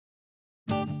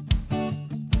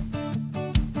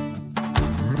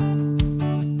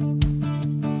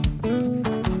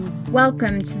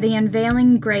Welcome to the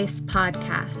Unveiling Grace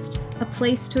podcast, a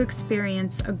place to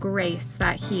experience a grace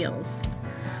that heals.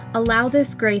 Allow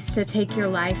this grace to take your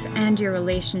life and your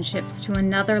relationships to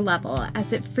another level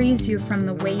as it frees you from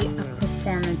the weight of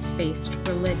performance-based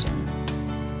religion.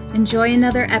 Enjoy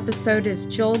another episode as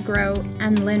Joel Groat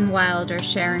and Lynn Wilder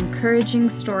share encouraging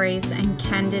stories and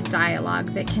candid dialogue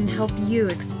that can help you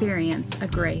experience a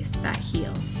grace that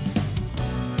heals.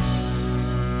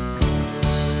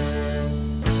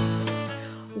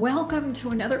 Welcome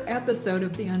to another episode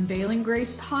of the Unveiling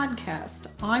Grace podcast.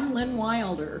 I'm Lynn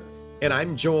Wilder. And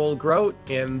I'm Joel Groat,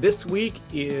 and this week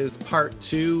is part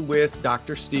 2 with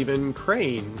Dr. Stephen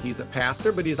Crane. He's a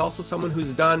pastor, but he's also someone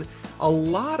who's done a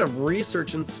lot of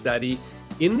research and study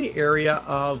in the area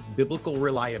of biblical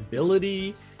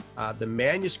reliability, the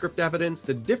manuscript evidence,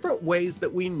 the different ways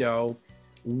that we know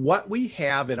what we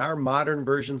have in our modern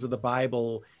versions of the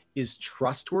Bible is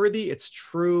trustworthy, it's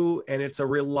true, and it's a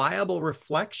reliable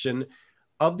reflection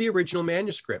of the original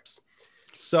manuscripts.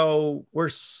 So we're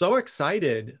so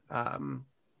excited.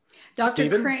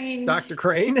 Dr. Crane. Dr.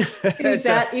 Crane is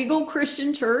at Eagle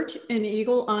Christian Church in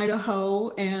Eagle, Idaho.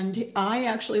 And I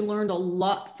actually learned a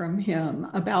lot from him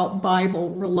about Bible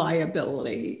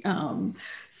reliability.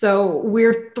 So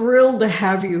we're thrilled to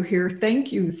have you here.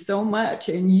 Thank you so much.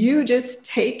 And you just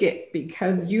take it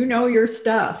because you know your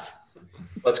stuff.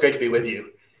 Well, it's great to be with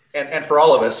you. And for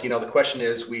all of us, the question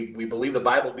is, we believe the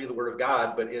Bible to be the Word of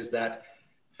God, but is that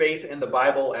faith in the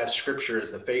Bible as Scripture,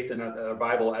 is the faith in the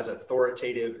Bible as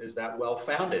authoritative, is that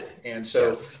well-founded? And so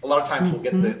yes. A lot of times we'll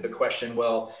get the question,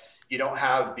 well, you don't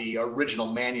have the original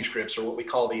manuscripts or what we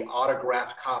call the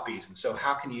autographed copies. And so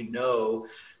how can you know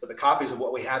that the copies of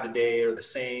what we have today are the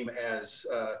same as,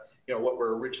 what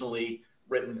were originally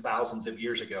written thousands of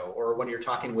years ago? Or when you're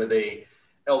talking with a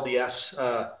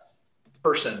LDS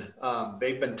person,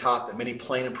 they've been taught that many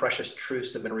plain and precious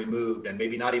truths have been removed, and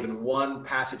maybe not even one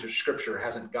passage of Scripture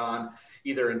hasn't gone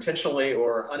either intentionally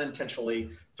or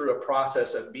unintentionally through a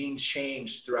process of being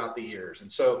changed throughout the years.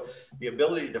 And so the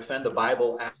ability to defend the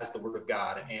Bible as the Word of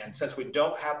God, and since we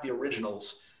don't have the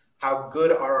originals, how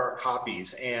good are our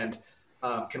copies, and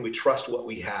can we trust what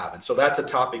we have? And so that's a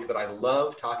topic that I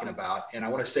love talking about. And I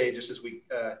want to say, just as we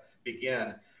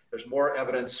begin, there's more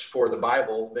evidence for the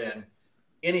Bible than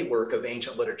any work of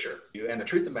ancient literature. And the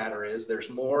truth of the matter is there's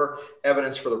more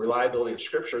evidence for the reliability of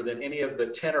Scripture than any of the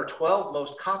 10 or 12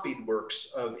 most copied works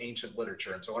of ancient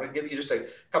literature. And so I want to give you just a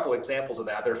couple examples of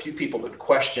that. There are a few people that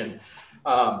question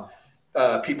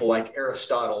people like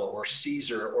Aristotle or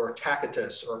Caesar or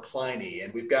Tacitus or Pliny.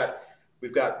 And we've got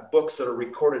books that are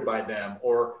recorded by them,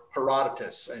 or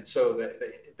Herodotus. And so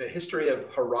the history of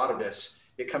Herodotus,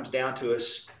 it comes down to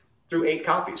us through 8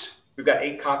 copies. We've got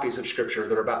 8 copies of Scripture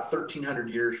that are about 1,300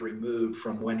 years removed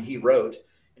from when he wrote,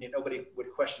 and yet nobody would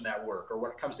question that work. Or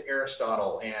when it comes to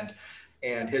Aristotle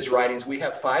and his writings, we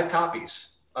have 5 copies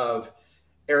of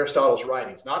Aristotle's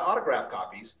writings, not autographed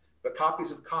copies, but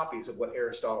copies of what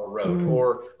Aristotle wrote.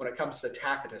 Or when it comes to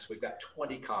Tacitus, we've got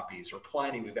 20 copies, or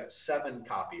Pliny, we've got 7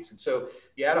 copies. And so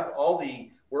you add up all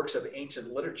the works of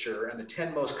ancient literature and the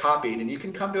 10 most copied, and you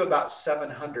can come to about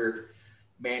 700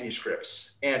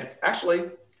 manuscripts. And actually,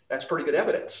 that's pretty good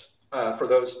evidence for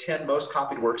those 10 most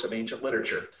copied works of ancient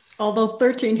literature. Although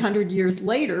 1,300 years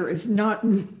later is not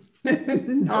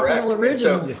real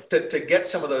original. So to get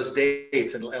some of those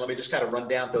dates, and let me just kind of run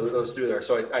down those through there.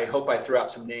 So I hope I threw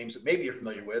out some names that maybe you're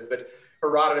familiar with, but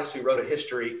Herodotus, who wrote a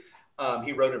history,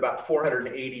 he wrote about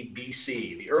 480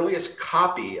 BC. The earliest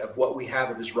copy of what we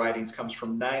have of his writings comes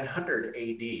from 900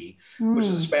 AD, which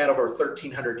is a span over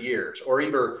 1,300 years. Or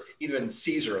even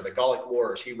Caesar, the Gallic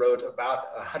Wars, he wrote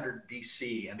about 100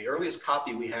 BC. And the earliest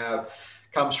copy we have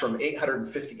comes from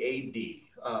 850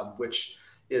 AD, which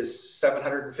is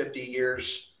 750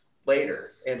 years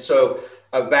later. And so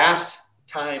a vast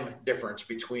time difference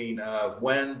between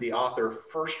when the author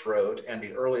first wrote and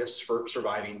the earliest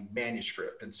surviving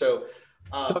manuscript. And so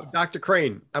Dr.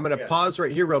 Crane, I'm going to pause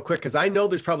right here real quick, because I know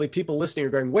there's probably people listening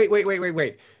who are going,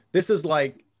 wait. This is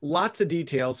like lots of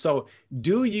details. So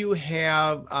do you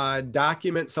have a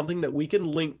document, something that we can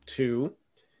link to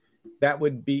that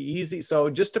would be easy? So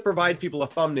just to provide people a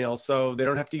thumbnail, so they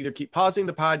don't have to either keep pausing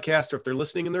the podcast, or if they're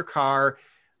listening in their car,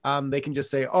 they can just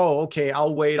say, oh, okay,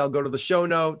 I'll wait. I'll go to the show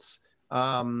notes.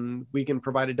 We can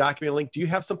provide a document link. Do you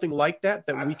have something like that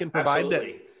we can provide?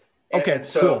 Absolutely. Okay, and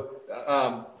so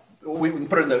cool. We can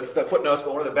put it in the footnotes,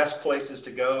 but one of the best places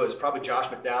to go is probably Josh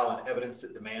McDowell and Evidence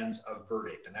That Demands a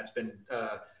Verdict. And that's been,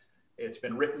 it's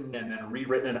been written and then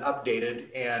rewritten and updated.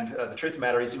 And the truth of the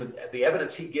matter is, even the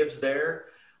evidence he gives there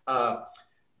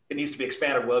it needs to be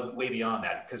expanded way beyond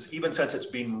that, because even since it's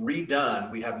being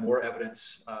redone, we have more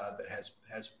evidence that has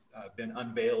been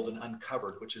unveiled and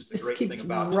uncovered, which is the This great keeps thing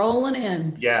about rolling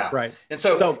in. Yeah. Right. And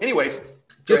so anyways,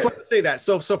 just want to say that.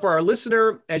 So for our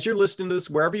listener, as you're listening to this,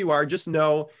 wherever you are, just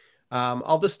know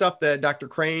all the stuff that Dr.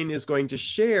 Crane is going to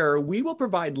share, we will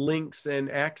provide links and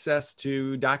access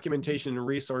to documentation and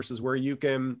resources where you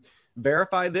can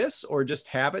verify this or just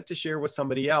have it to share with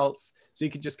somebody else. So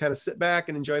you can just kind of sit back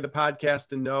and enjoy the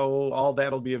podcast and know all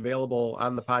that'll be available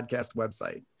on the podcast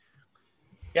website.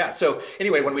 Yeah. So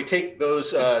anyway, when we take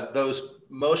those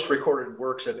most recorded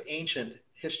works of ancient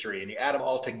history and you add them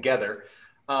all together,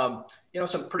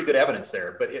 some pretty good evidence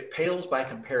there, but it pales by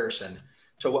comparison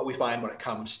to what we find when it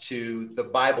comes to the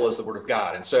Bible as the Word of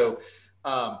God. And so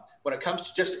when it comes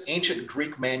to just ancient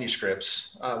Greek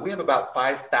manuscripts, we have about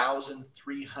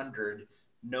 5,300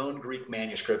 known Greek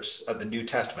manuscripts of the New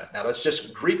Testament. Now, that's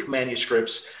just Greek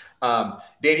manuscripts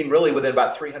dating really within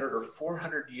about 300 or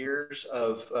 400 years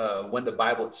of when the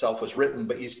Bible itself was written.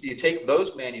 But you take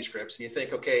those manuscripts and you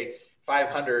think, okay,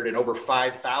 500 and over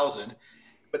 5,000,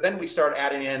 but then we start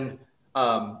adding in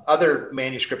other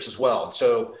manuscripts as well. And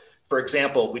so, for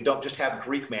example, we don't just have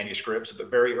Greek manuscripts,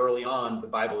 but very early on, the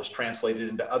Bible was translated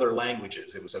into other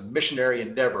languages. It was a missionary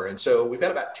endeavor. And so we've got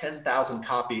about 10,000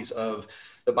 copies of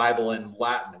the Bible in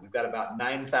Latin. We've got about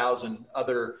 9,000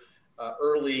 other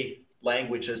early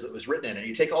languages that was written in. And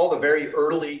you take all the very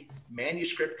early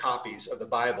manuscript copies of the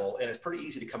Bible, and it's pretty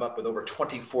easy to come up with over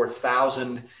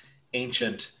 24,000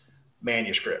 ancient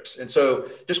manuscripts. And so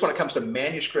just when it comes to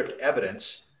manuscript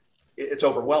evidence, it's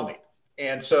overwhelming.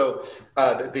 And so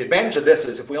the advantage of this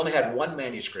is if we only had one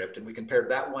manuscript and we compared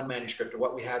that one manuscript to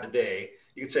what we have today,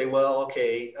 you could say, well,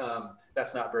 okay,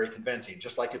 that's not very convincing.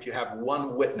 Just like if you have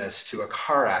one witness to a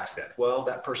car accident, well,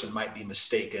 that person might be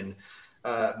mistaken.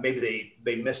 Maybe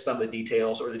they missed some of the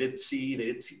details, or they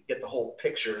didn't get the whole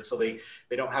picture. And so they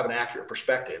don't have an accurate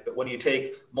perspective. But when you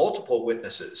take multiple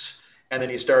witnesses and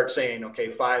then you start saying, okay,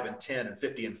 5 and 10 and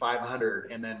 50 and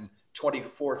 500, and then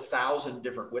 24,000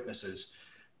 different witnesses,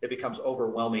 it becomes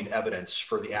overwhelming evidence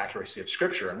for the accuracy of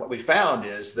Scripture. And what we found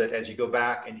is that as you go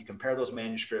back and you compare those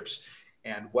manuscripts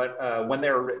and when they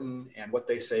were written and what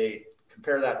they say,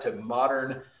 compare that to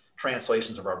modern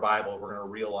translations of our Bible, we're going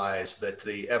to realize that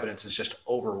the evidence is just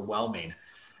overwhelming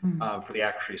for the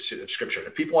accuracy of Scripture.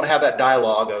 If people want to have that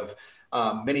dialogue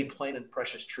of many plain and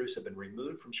precious truths have been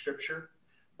removed from Scripture,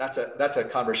 that's a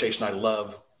conversation I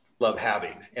love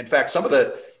having. In fact, some of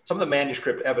the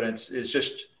manuscript evidence is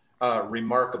just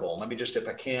remarkable. Let me just, if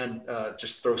I can,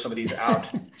 just throw some of these out.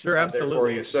 Sure, absolutely.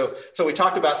 For you. So we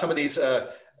talked about some of these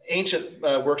ancient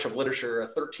works of literature, a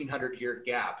 1,300-year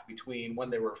gap between when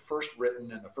they were first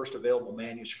written and the first available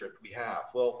manuscript we have.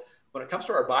 Well, when it comes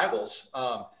to our Bibles,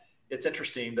 it's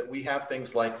interesting that we have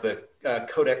things like the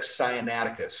Codex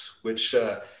Sinaiticus, which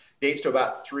dates to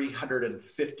about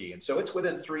 350. And so it's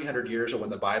within 300 years of when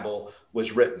the Bible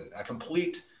was written. A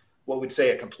complete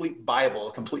Bible,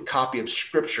 a complete copy of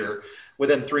Scripture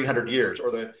within 300 years.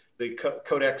 Or the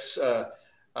Codex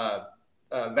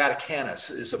Vaticanus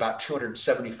is about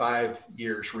 275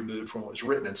 years removed from what was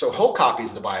written. And so whole copies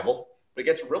of the Bible, but it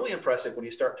gets really impressive when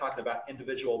you start talking about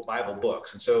individual Bible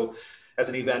books. And so as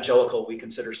an evangelical, we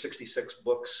consider 66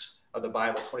 books of the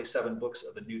Bible, 27 books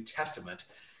of the New Testament.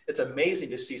 It's amazing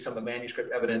to see some of the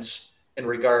manuscript evidence in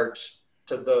regards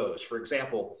to those. For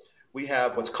example, we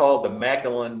have what's called the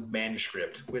Magdalen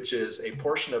Manuscript, which is a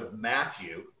portion of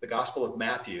Matthew, the Gospel of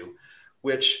Matthew,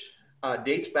 which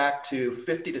dates back to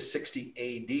 50 to 60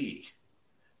 AD.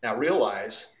 Now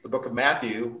realize the book of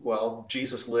Matthew, well,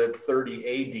 Jesus lived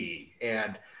 30 AD,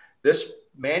 and this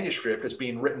manuscript is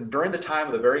being written during the time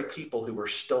of the very people who were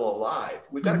still alive.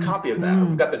 We've got a copy of that.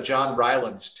 We've got the John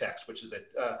Rylands text, which is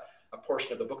a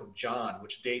portion of the book of John,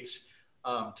 which dates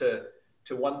to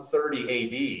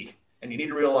 130 AD. And you need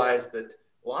to realize that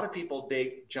a lot of people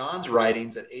date John's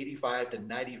writings at 85 to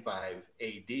 95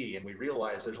 AD. And we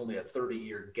realize there's only a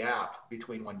 30-year gap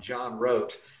between when John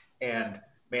wrote and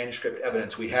manuscript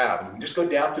evidence we have. And we just go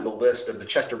down through the list of the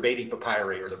Chester Beatty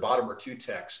Papyri or the Bodmer II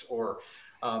text or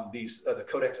the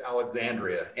Codex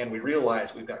Alexandria. And we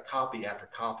realize we've got copy after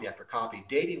copy after copy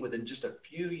dating within just a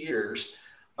few years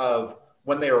of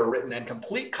when they were written, and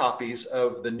complete copies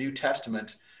of the New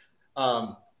Testament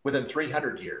within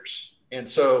 300 years. And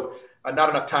so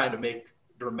not enough time to make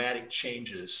dramatic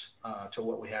changes to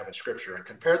what we have in Scripture. And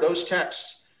compare those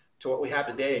texts to what we have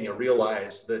today, and you'll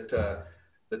realize that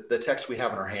the text we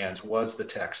have in our hands was the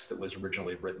text that was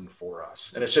originally written for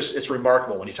us. And it's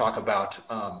remarkable when you talk about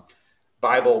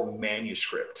Bible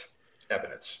manuscript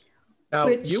evidence.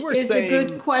 Which is a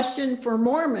good question for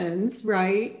Mormons,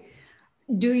 right?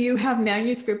 do you have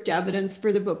manuscript evidence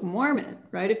for the Book of Mormon,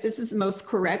 right? If this is the most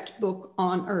correct book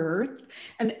on earth.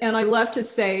 And I love to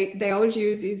say, they always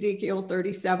use Ezekiel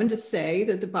 37 to say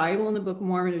that the Bible and the Book of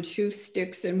Mormon are two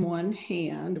sticks in one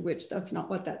hand, which that's not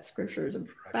what that scripture is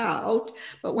about.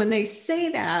 But when they say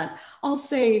that, I'll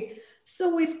say,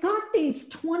 so we've got these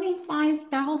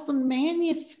 25,000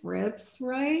 manuscripts,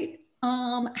 right?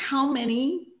 How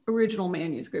many original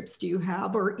manuscripts do you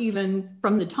have, or even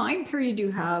from the time period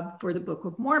you have for the Book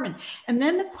of Mormon? And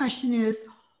then the question is,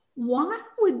 why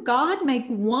would God make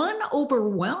one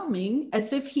overwhelming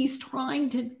as if he's trying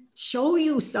to show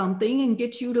you something and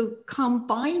get you to come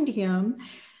find him,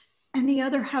 and the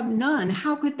other have none?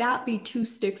 How could that be two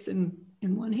sticks in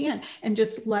one hand? And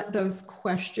just let those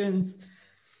questions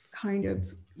kind of,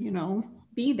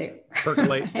 be there.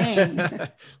 Percolate.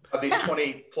 Of these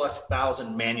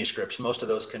 20,000+ manuscripts, most of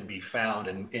those can be found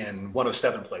in one of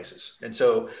 7 places. And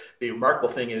so the remarkable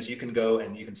thing is you can go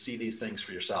and you can see these things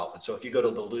for yourself. And so if you go to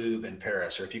the Louvre in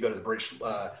Paris, or if you go to the British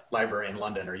Library in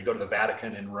London, or you go to the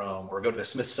Vatican in Rome, or go to the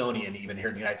Smithsonian even here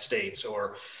in the United States,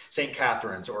 or St.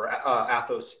 Catherine's, or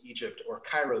Athos, Egypt, or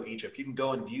Cairo, Egypt, you can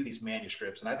go and view these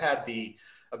manuscripts. And I've had the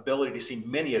ability to see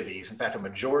many of these, in fact, a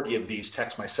majority of these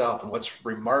texts myself. And what's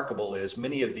remarkable is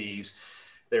many of these,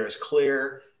 they're as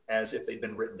clear as if they'd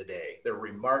been written today. They're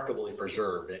remarkably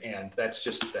preserved. And that's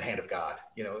just the hand of God,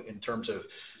 in terms of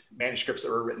manuscripts that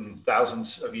were written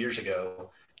thousands of years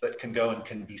ago that can go and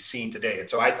can be seen today. And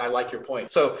so I like your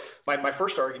point. So my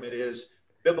first argument is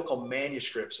biblical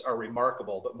manuscripts are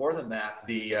remarkable, but more than that,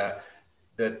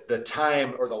 the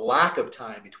time or the lack of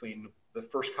time between the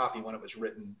first copy when it was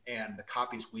written and the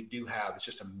copies we do have is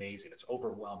just amazing. It's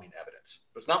overwhelming evidence.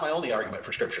 But it's not my only argument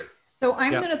for scripture. So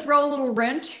I'm going to throw a little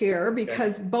wrench here,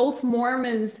 because both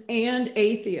Mormons and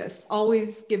atheists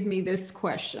always give me this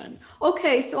question.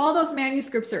 Okay, so all those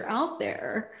manuscripts are out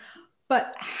there,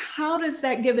 but how does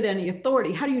that give it any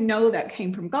authority? How do you know that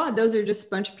came from God? Those are just a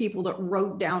bunch of people that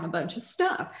wrote down a bunch of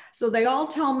stuff. So they all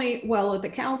tell me, well, at the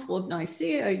Council of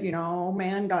Nicaea,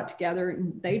 man got together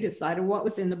and they decided what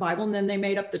was in the Bible, and then they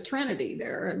made up the Trinity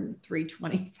there in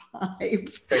 325.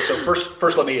 Okay, so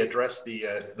first let me address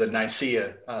the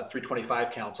Nicaea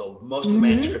 325 Council. Most of the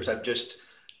manuscripts I've just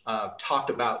talked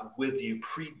about with you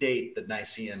predate the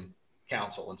Nicene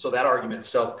Council, and so that argument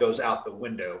itself goes out the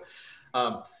window.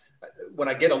 When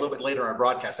I get a little bit later on our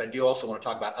broadcast, I do also want to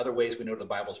talk about other ways we know the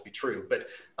Bible to be true. But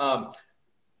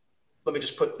let me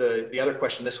just put the other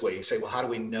question this way. You say, well, how do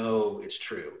we know it's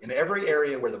true? In every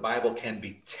area where the Bible can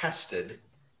be tested,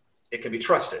 it can be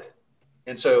trusted.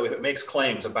 And so if it makes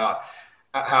claims about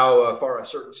how far a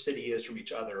certain city is from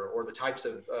each other, or the types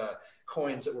of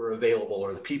coins that were available,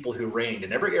 or the people who reigned,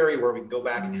 in every area where we can go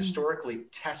back and historically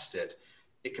test it,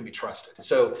 it can be trusted.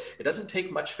 So it doesn't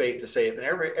take much faith to say if in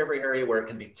every area where it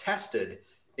can be tested,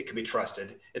 it can be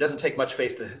trusted. It doesn't take much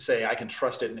faith to say I can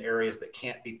trust it in areas that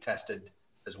can't be tested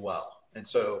as well. And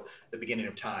so the beginning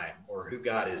of time, or who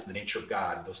God is, the nature of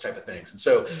God, those type of things. And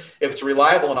so if it's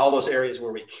reliable in all those areas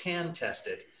where we can test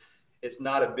it, it's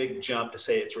not a big jump to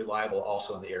say it's reliable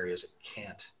also in the areas it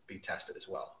can't be tested as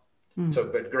well. So,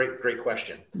 but great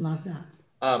question. Love that.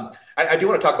 I do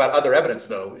want to talk about other evidence,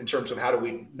 though, in terms of how do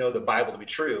we know the Bible to be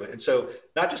true. And so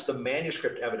not just the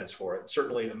manuscript evidence for it.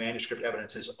 Certainly the manuscript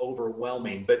evidence is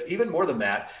overwhelming. But even more than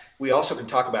that, we also can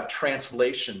talk about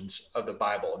translations of the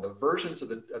Bible and the versions of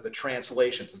the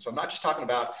translations. And so I'm not just talking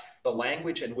about the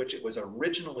language in which it was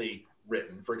originally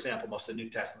written. For example, most of the New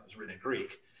Testament was written in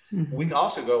Greek. We can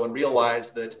also go and realize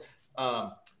that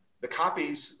the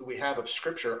copies that we have of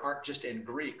Scripture aren't just in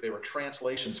Greek. They were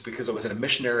translations because it was in a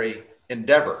missionary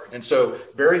endeavor. And so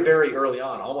very, very early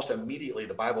on, almost immediately,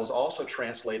 the Bible is also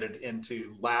translated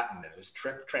into Latin. It was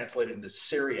translated into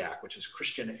Syriac, which is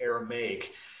Christian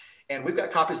Aramaic. And we've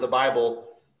got copies of the Bible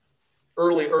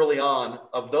early on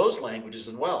of those languages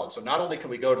as well. And so not only can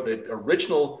we go to the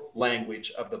original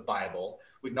language of the Bible,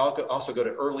 we can also go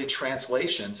to early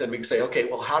translations, and we can say, okay,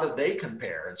 well, how do they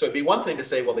compare? And so it'd be one thing to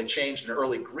say, well, they changed an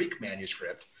early Greek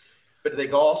manuscript, but they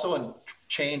go also and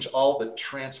change all the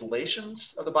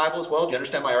translations of the Bible as well. Do you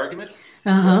understand my argument?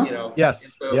 So,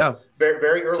 yes. So very,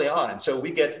 very early on. And so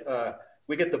we get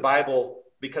the Bible,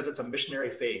 because it's a missionary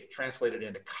faith, translated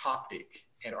into Coptic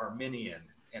and Armenian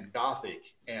and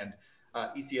Gothic and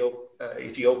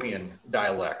Ethiopian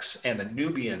dialects and the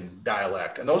Nubian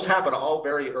dialect. And those happen all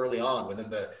very early on within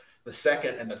the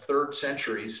second and the third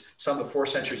centuries, some of the 4th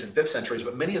centuries and 5th centuries,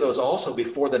 but many of those also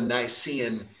before the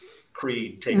Nicene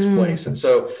Creed takes place. And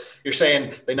so you're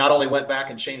saying they not only went back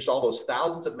and changed all those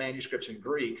thousands of manuscripts in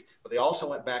Greek, but they also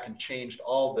went back and changed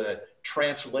all the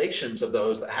translations of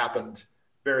those that happened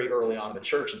very early on in the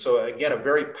church. And so again, a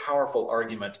very powerful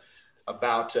argument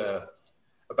about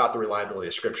the reliability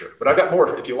of Scripture. But I've got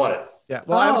more if you want it. Yeah.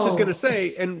 Well, I was just going to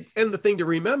say, and the thing to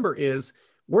remember is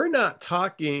we're not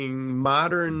talking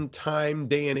modern time,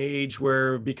 day and age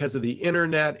where because of the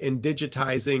internet and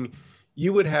digitizing,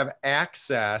 you would have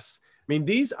access. I mean,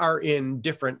 these are in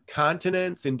different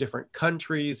continents, in different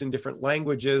countries, in different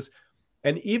languages.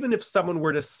 And even if someone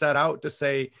were to set out to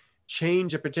say,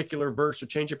 change a particular verse or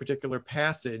change a particular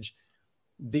passage,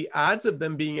 the odds of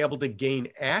them being able to gain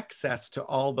access to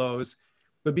all those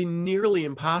would be nearly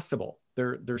impossible.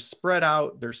 They're spread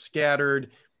out, they're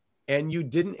scattered, and you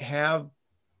didn't have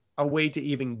a way to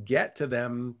even get to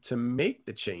them to make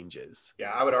the changes.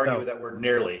 Yeah, I would argue with that word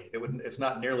nearly. It's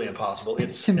not nearly impossible.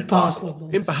 It's impossible.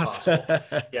 Impossible.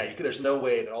 Yeah, there's no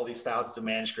way that all these thousands of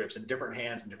manuscripts in different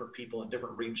hands and different people in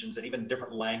different regions and even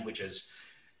different languages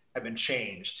have been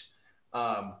changed,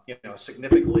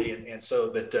 significantly, and so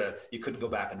that you couldn't go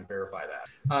back and verify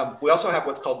that. We also have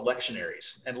what's called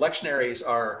lectionaries, and lectionaries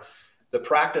are the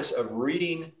practice of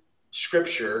reading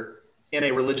Scripture in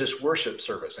a religious worship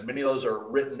service. And many of those are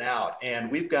written out. And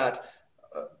we've got,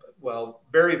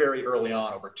 very, very early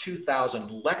on, over 2,000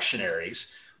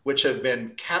 lectionaries, which have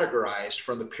been categorized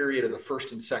from the period of the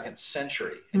 1st and 2nd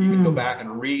century. And you can go back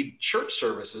and read church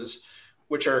services,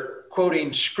 which are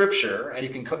quoting Scripture, and you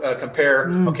can compare,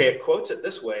 okay, it quotes it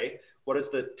this way. What does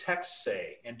the text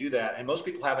say? And do that. And most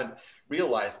people haven't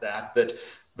realized that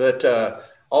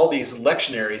all these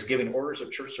lectionaries giving orders of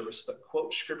church service that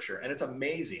quote Scripture, and it's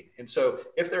amazing. And so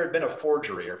if there had been a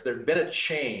forgery, or if there had been a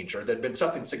change, or there had been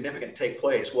something significant take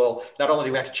place, well, not only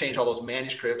do we have to change all those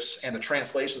manuscripts and the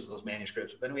translations of those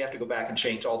manuscripts, but then we have to go back and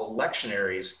change all the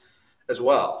lectionaries as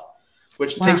well,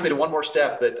 which takes me to one more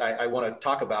step that I want to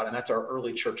talk about, and that's our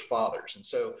early church fathers. And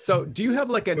so do you have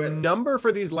like a number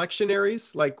for these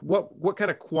lectionaries? Like what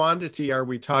kind of quantity are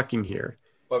we talking here?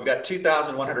 Well, we've got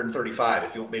 2,135,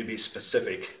 if you want me to be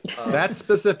specific. That's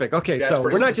specific. Okay, so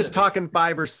we're not just specific. talking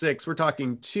 5 or 6. We're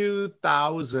talking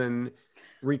 2,000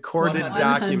 recorded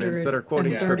documents that are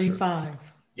quoting Scripture.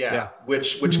 Yeah.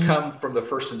 Which come from the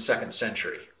 1st and 2nd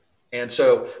century. And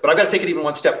so, but I've got to take it even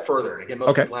one step further. And again,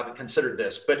 most people haven't considered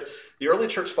this, but the early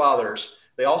church fathers,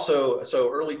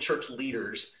 early church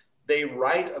leaders, they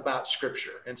write about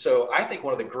Scripture. And so I think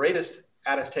one of the greatest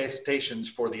attestations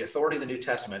for the authority of the New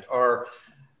Testament are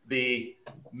the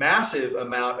massive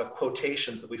amount of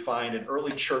quotations that we find in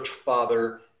early church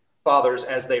fathers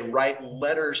as they write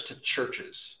letters to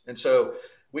churches. And so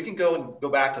we can go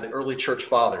back to the early church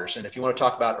fathers. And if you want to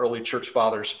talk about early church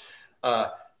fathers,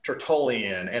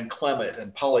 Tertullian and Clement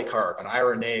and Polycarp and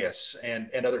Irenaeus and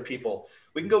other people,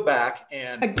 we can go back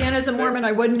and... Again, as a Mormon,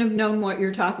 I wouldn't have known what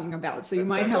you're talking about. So you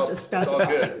might have to specify.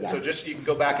 That's all good. Yeah. So you can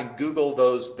go back and Google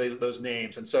those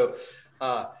names. And so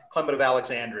Clement of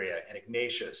Alexandria and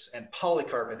Ignatius and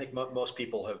Polycarp. I think most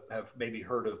people have maybe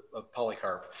heard of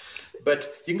Polycarp, but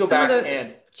you can go back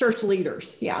and church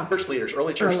leaders,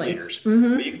 early church leaders.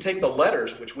 Mm-hmm. But you can take the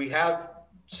letters, which we have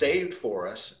saved for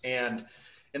us, and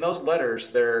in those letters,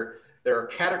 there are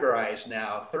categorized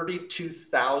now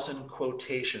 32,000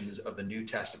 quotations of the New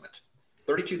Testament.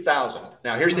 32,000.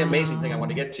 Now, here's the amazing thing I want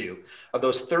to get to. Of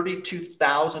those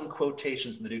 32,000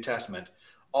 quotations in the New Testament,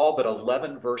 all but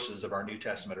 11 verses of our New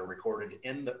Testament are recorded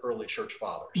in the early church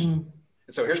fathers. And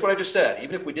so here's what I just said.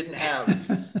 Even if we didn't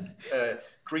have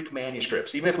Greek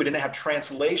manuscripts, even if we didn't have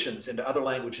translations into other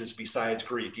languages besides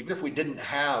Greek, even if we didn't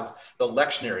have the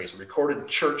lectionaries, recorded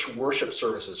church worship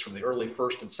services from the early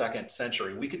 1st and 2nd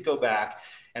century, we could go back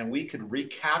and we could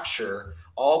recapture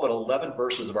all but 11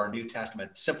 verses of our New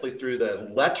Testament simply through the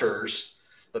letters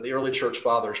that the early church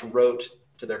fathers wrote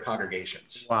to their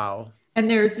congregations. Wow. And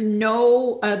there's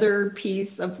no other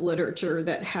piece of literature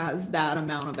that has that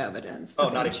amount of evidence. Oh,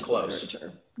 not even close.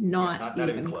 Literature. Not even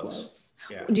even close.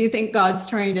 Yeah. Do you think God's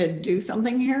trying to do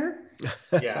something here?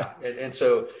 Yeah. And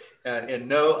so in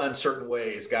no uncertain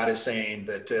ways, God is saying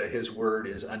that his word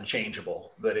is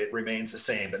unchangeable, that it remains the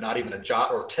same, that not even a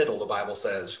jot or tittle, the Bible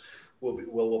says,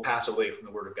 will pass away from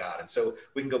the word of God. And so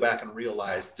we can go back and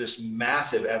realize this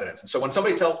massive evidence. And so when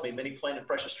somebody tells me many plain and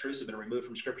precious truths have been removed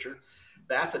from Scripture,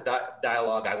 that's a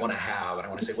dialogue I want to have. And I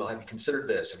want to say, well, have you considered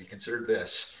this? Have you considered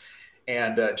this?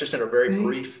 And just in a very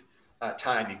brief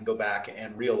time, you can go back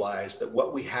and realize that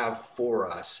what we have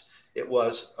for us, it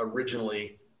was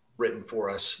originally written for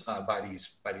us by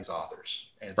these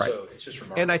authors. And so it's just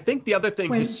remarkable. And I think the other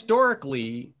thing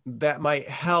historically that might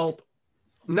help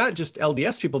not just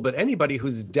LDS people, but anybody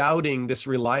who's doubting this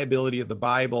reliability of the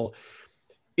Bible,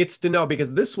 it's to know,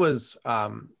 because this was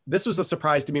a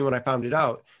surprise to me when I found it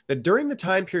out, that during the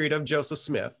time period of Joseph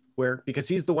Smith, because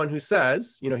he's the one who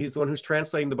says, he's the one who's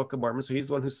translating the Book of Mormon, so he's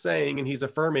the one who's saying and he's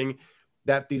affirming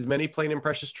that these many plain and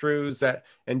precious truths that,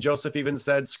 and Joseph even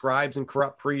said, scribes and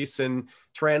corrupt priests and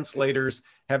translators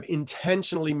have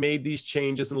intentionally made these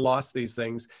changes and lost these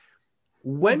things.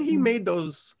 When he made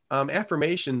those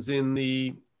affirmations in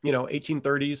the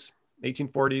 1830s,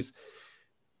 1840s,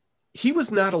 he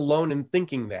was not alone in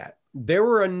thinking that. There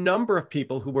were a number of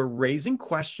people who were raising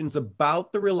questions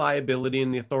about the reliability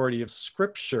and the authority of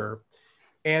Scripture.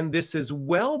 And this is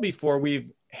well before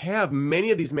we have many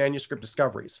of these manuscript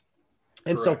discoveries.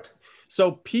 And Correct.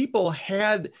 so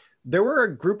there were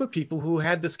a group of people who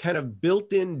had this kind of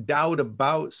built-in doubt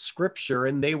about Scripture,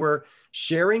 and they were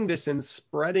sharing this and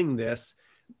spreading this,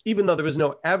 even though there was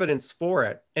no evidence for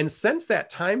it. And since that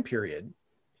time period,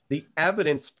 the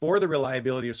evidence for the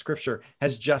reliability of Scripture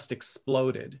has just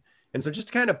exploded. And so just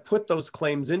to kind of put those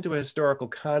claims into a historical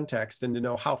context and to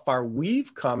know how far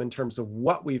we've come in terms of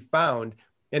what we've found,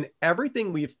 and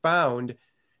everything we've found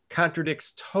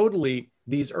contradicts totally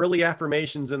these early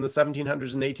affirmations in the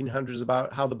 1700s and 1800s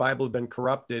about how the Bible had been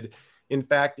corrupted. In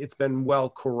fact, it's been well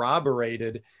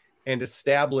corroborated and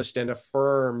established and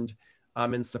affirmed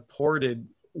and supported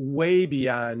way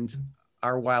beyond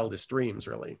our wildest dreams,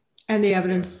 really. And the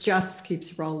evidence just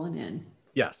keeps rolling in.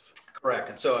 Yes. Correct.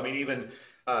 And so, I mean, even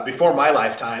before my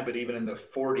lifetime, but even in the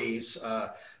 40s,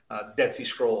 Dead Sea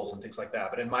Scrolls and things like that.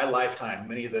 But in my lifetime,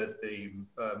 many of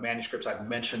the manuscripts I've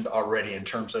mentioned already in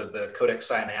terms of the Codex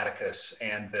Sinaiticus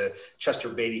and the Chester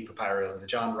Beatty Papyrus and the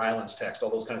John Rylands text, all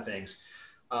those kind of things,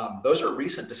 those are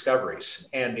recent discoveries.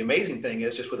 And the amazing thing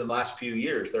is, just within the last few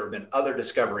years, there have been other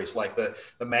discoveries like the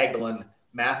Magdalene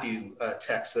Matthew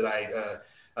text that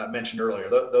I mentioned earlier.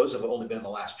 Those have only been in the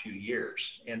last few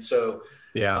years. And so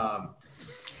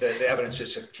the evidence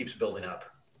just keeps building up.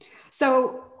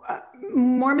 So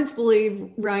Mormons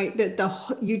believe, right, that the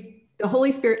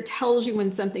Holy Spirit tells you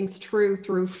when something's true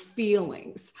through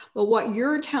feelings. But what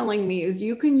you're telling me is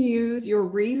you can use your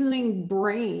reasoning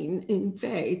brain in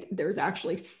faith. There's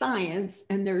actually science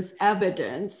and there's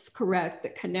evidence, correct,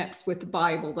 that connects with the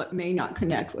Bible that may not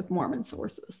connect with Mormon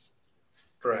sources.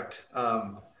 Correct.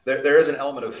 There is an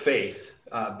element of faith,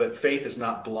 but faith is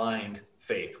not blind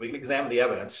faith. We can examine the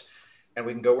evidence and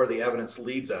we can go where the evidence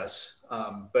leads us,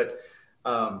 but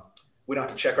we don't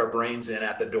have to check our brains in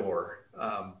at the door,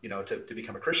 to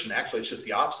become a Christian. Actually, it's just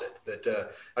the opposite.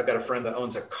 That I've got a friend that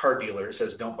owns a car dealer that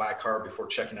says, don't buy a car before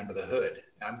checking under the hood.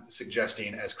 I'm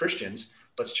suggesting as Christians,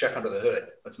 let's check under the hood.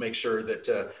 Let's make sure that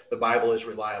the Bible is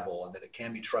reliable and that it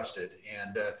can be trusted.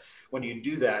 And when you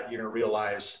do that, you're going to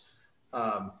realize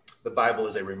the Bible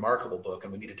is a remarkable book,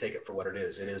 and we need to take it for what it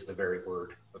is. It is the very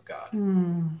word of God.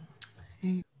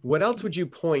 What else would you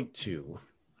point to?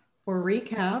 Or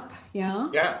recap, yeah.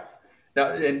 Yeah.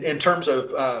 Now, in terms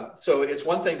of, so it's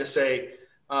one thing to say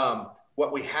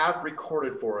what we have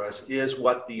recorded for us is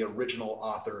what the original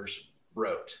authors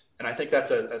wrote. And I think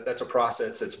that's a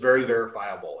process that's very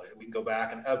verifiable. We can go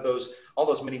back, and of all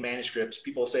those many manuscripts,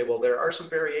 people say, well, there are some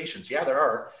variations. Yeah, there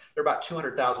are. There are about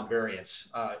 200,000 variants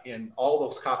in all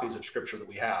those copies of Scripture that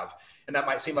we have. And that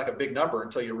might seem like a big number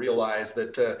until you realize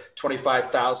that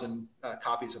 25,000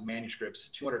 copies of manuscripts,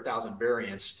 200,000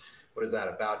 variants, what is that,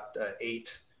 about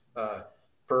 8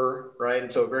 per, right?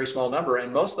 And so a very small number.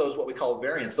 And most of those, what we call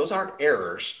variants, those aren't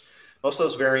errors. Most of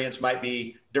those variants might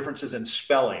be differences in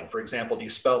spelling. For example, do you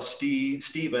spell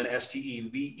Stephen,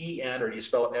 S-T-E-V-E-N, or do you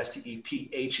spell it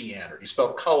S-T-E-P-H-E-N? Or do you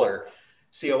spell color,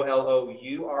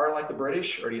 C-O-L-O-U-R, like the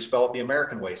British, or do you spell it the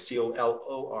American way,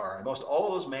 C-O-L-O-R? And most all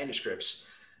of those manuscripts,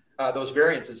 those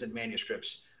variances in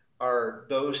manuscripts, are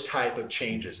those type of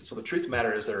changes. And so the truth of the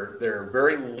matter is there are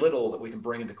very little that we can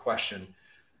bring into question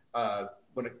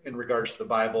in regards to the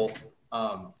Bible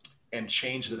and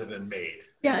changes that have been made.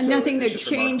 Yeah, and so nothing that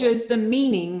changes the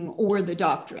meaning or the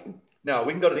doctrine. No,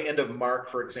 we can go to the end of Mark,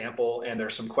 for example, and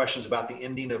there's some questions about the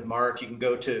ending of Mark. You can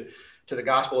go to the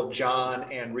Gospel of John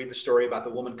and read the story about the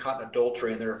woman caught in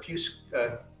adultery. And there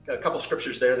are a couple of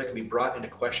scriptures there that can be brought into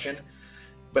question,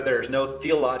 but there's no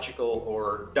theological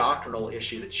or doctrinal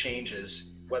issue that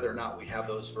changes whether or not we have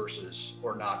those verses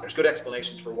or not. There's good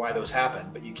explanations for why those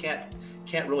happen, but you can't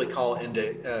really call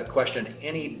into question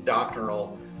any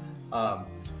doctrinal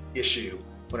issue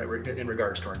in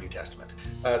regards to our New Testament.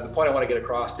 The point I want to get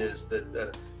across is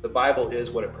that the Bible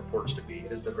is what it purports to be.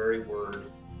 It is the very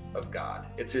word of God.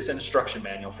 It's his instruction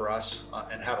manual for us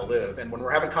and how to live. And when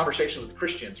we're having conversations with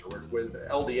Christians or with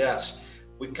LDS,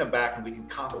 we can come back and we can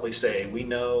confidently say, we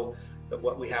know that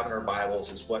what we have in our Bibles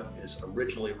is what is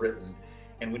originally written,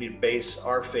 and we need to base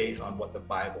our faith on what the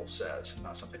Bible says,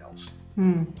 not something else.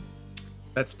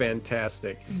 That's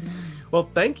fantastic. Well,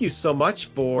 thank you so much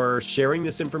for sharing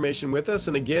this information with us.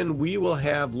 And again, we will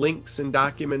have links and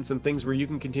documents and things where you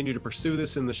can continue to pursue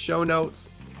this in the show notes.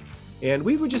 And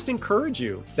we would just encourage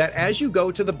you that as you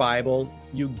go to the Bible,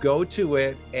 you go to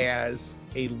it as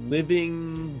a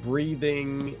living,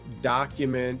 breathing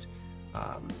document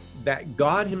that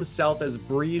God himself has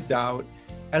breathed out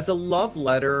as a love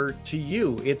letter to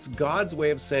you. It's God's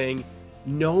way of saying,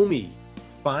 know me,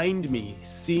 find me,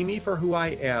 see me for who I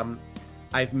am.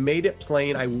 I've made it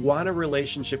plain. I want a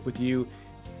relationship with you.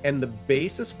 And the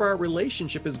basis for our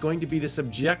relationship is going to be this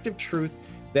objective truth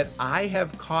that I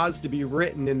have caused to be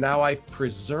written, and now I've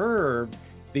preserved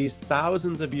these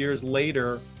thousands of years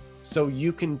later so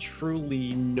you can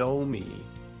truly know me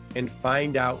and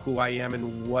find out who I am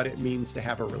and what it means to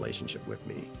have a relationship with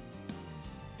me.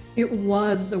 It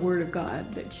was the Word of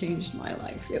God that changed my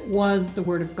life. It was the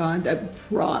Word of God that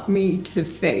brought me to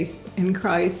faith in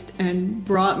Christ and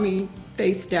brought me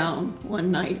face down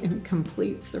one night in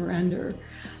complete surrender.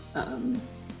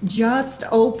 Just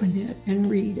open it and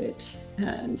read it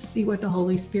and see what the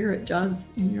Holy Spirit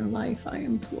does in your life, I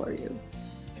implore you.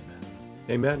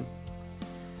 Amen.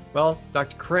 Well,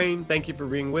 Dr. Crane, thank you for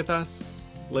being with us.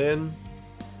 Lynn.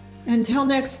 Until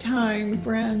next time,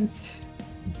 friends.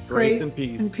 Grace and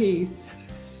peace. And peace.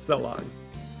 So long.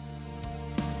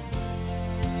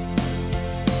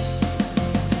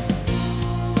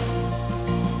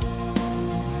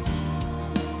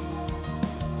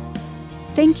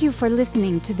 Thank you for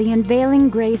listening to the Unveiling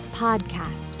Grace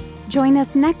podcast. Join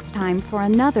us next time for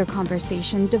another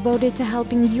conversation devoted to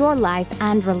helping your life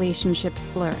and relationships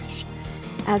flourish.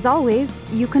 As always,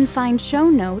 you can find show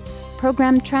notes,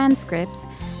 program transcripts,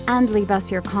 and leave us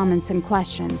your comments and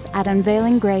questions at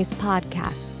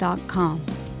unveilinggracepodcast.com.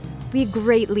 We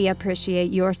greatly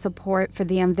appreciate your support for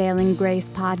the Unveiling Grace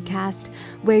podcast,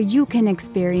 where you can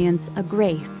experience a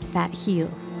grace that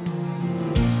heals.